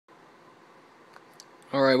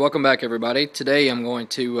Alright, welcome back everybody. Today I'm going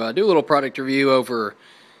to do a little product review over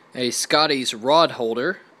a Scottys rod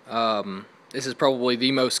holder. This is probably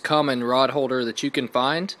the most common rod holder that you can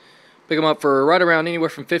find. Pick them up for right around anywhere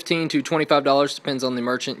from $15 to $25, depends on the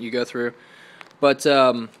merchant you go through. But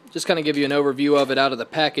just kind of give you an overview of it out of the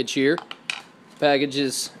package here. The package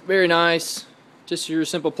is very nice. Just your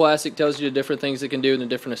simple plastic, tells you the different things it can do and the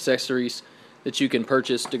different accessories that you can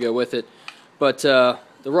purchase to go with it. But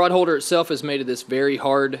the rod holder itself is made of this very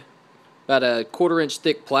hard, about a 1/4 inch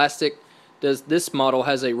thick plastic. This model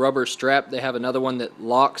has a rubber strap. They have another one that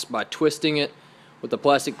locks by twisting it with the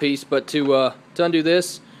plastic piece. But to undo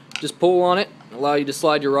this, just pull on it, allow you to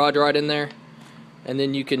slide your rod right in there, and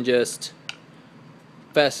then you can just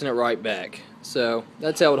fasten it right back. So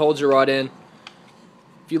that's how it holds your rod in.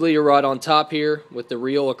 If you leave your rod on top here with the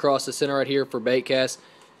reel across the center right here for bait cast,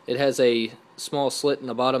 it has a small slit in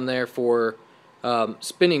the bottom there for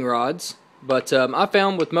spinning rods. But I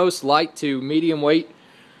found with most light to medium weight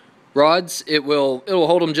rods, it'll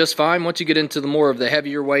hold them just fine. Once you get into the more of the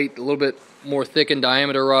heavier weight, a little bit more thick in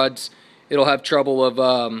diameter rods, it'll have trouble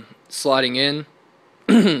of sliding in.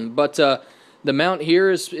 But the mount here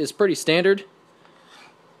is pretty standard.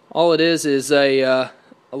 All it is a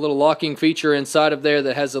little locking feature inside of there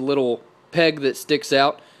that has a little peg that sticks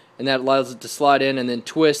out, and that allows it to slide in and then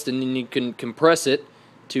twist, and then you can compress it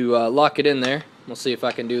to lock it in there. We'll see if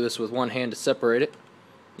I can do this with one hand to separate it.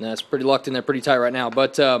 Now it's pretty locked in there pretty tight right now.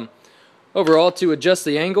 But overall, to adjust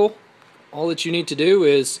the angle, all that you need to do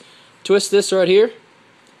is twist this right here.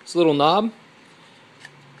 It's a little knob.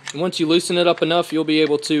 And once you loosen it up enough, you'll be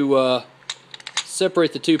able to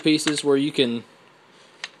separate the two pieces where you can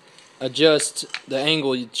adjust the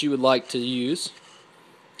angle that you would like to use.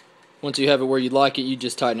 Once you have it where you'd like it, you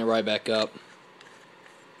just tighten it right back up.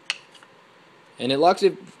 And it locks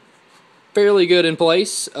it fairly good in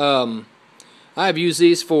place. I have used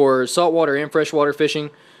these for saltwater and freshwater fishing,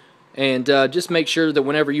 and just make sure that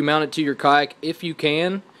whenever you mount it to your kayak, if you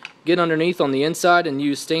can, get underneath on the inside and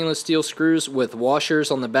use stainless steel screws with washers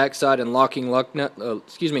on the backside and locking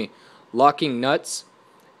nuts,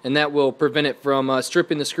 and that will prevent it from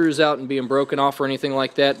stripping the screws out and being broken off or anything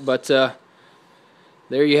like that. But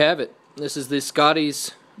there you have it. This is the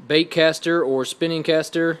Scottys bait caster or spinning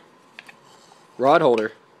caster rod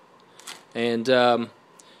holder. And if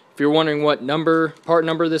you're wondering what part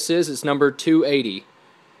number this is, it's number 280,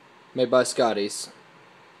 made by Scottys.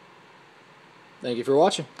 Thank you for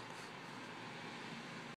watching.